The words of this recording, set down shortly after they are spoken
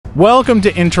Welcome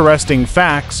to Interesting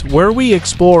Facts, where we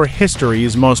explore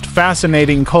history's most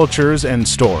fascinating cultures and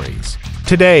stories.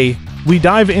 Today, we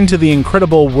dive into the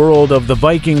incredible world of the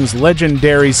Vikings,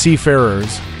 legendary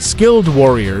seafarers, skilled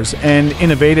warriors, and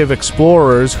innovative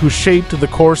explorers who shaped the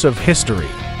course of history.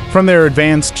 From their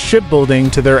advanced shipbuilding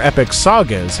to their epic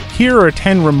sagas, here are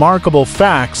 10 remarkable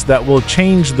facts that will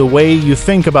change the way you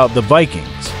think about the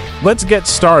Vikings. Let's get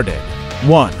started.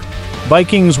 1.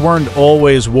 Vikings weren't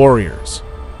always warriors.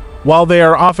 While they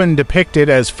are often depicted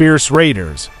as fierce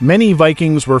raiders, many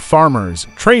Vikings were farmers,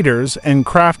 traders, and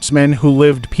craftsmen who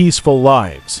lived peaceful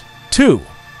lives. 2.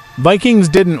 Vikings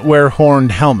didn't wear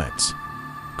horned helmets.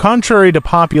 Contrary to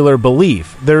popular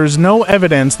belief, there is no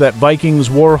evidence that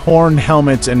Vikings wore horned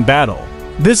helmets in battle.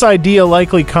 This idea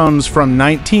likely comes from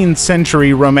 19th century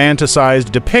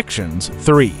romanticized depictions.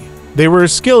 3. They were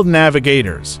skilled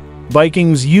navigators.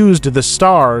 Vikings used the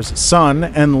stars, sun,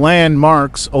 and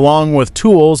landmarks along with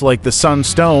tools like the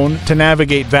sunstone to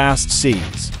navigate vast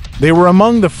seas. They were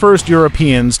among the first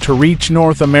Europeans to reach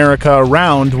North America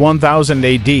around 1000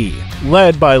 AD,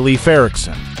 led by Leif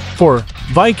Erikson. 4.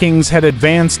 Vikings had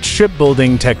advanced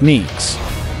shipbuilding techniques.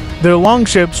 Their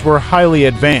longships were highly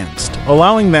advanced,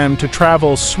 allowing them to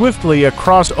travel swiftly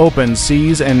across open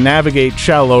seas and navigate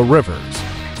shallow rivers.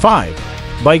 5.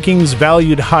 Vikings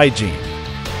valued hygiene.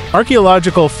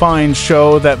 Archaeological finds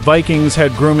show that Vikings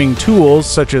had grooming tools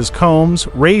such as combs,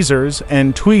 razors,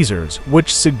 and tweezers,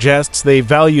 which suggests they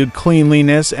valued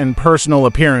cleanliness and personal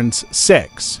appearance.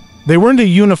 6. They weren't a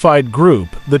unified group.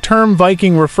 The term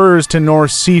Viking refers to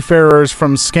Norse seafarers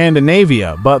from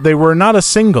Scandinavia, but they were not a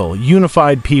single,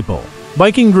 unified people.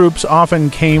 Viking groups often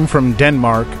came from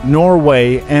Denmark,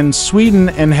 Norway, and Sweden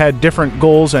and had different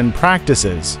goals and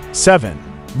practices. 7.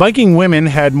 Viking women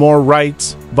had more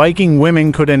rights. Viking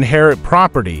women could inherit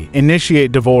property,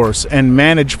 initiate divorce, and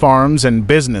manage farms and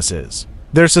businesses.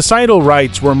 Their societal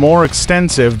rights were more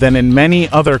extensive than in many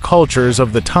other cultures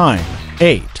of the time.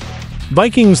 8.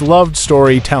 Vikings loved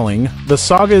storytelling. The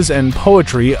sagas and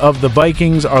poetry of the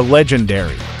Vikings are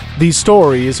legendary. These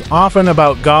stories, often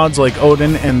about gods like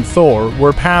Odin and Thor,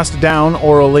 were passed down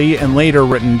orally and later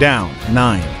written down.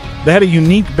 9. They had a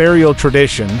unique burial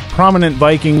tradition. Prominent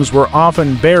Vikings were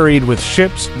often buried with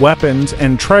ships, weapons,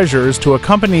 and treasures to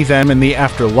accompany them in the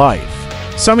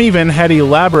afterlife. Some even had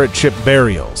elaborate ship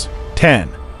burials. 10.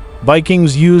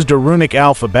 Vikings used a runic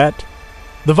alphabet.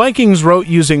 The Vikings wrote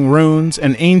using runes,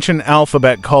 an ancient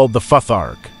alphabet called the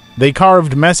Futhark. They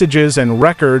carved messages and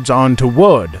records onto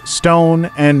wood, stone,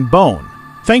 and bone.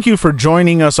 Thank you for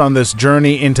joining us on this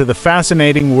journey into the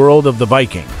fascinating world of the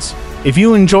Vikings. If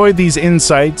you enjoyed these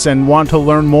insights and want to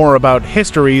learn more about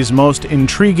history's most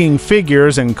intriguing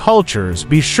figures and cultures,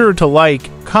 be sure to like,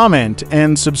 comment,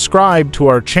 and subscribe to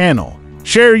our channel.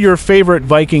 Share your favorite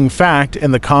Viking fact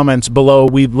in the comments below.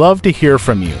 We'd love to hear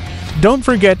from you. Don't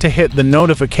forget to hit the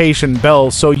notification bell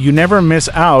so you never miss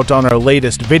out on our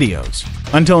latest videos.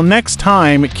 Until next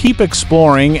time, keep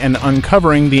exploring and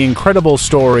uncovering the incredible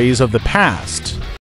stories of the past.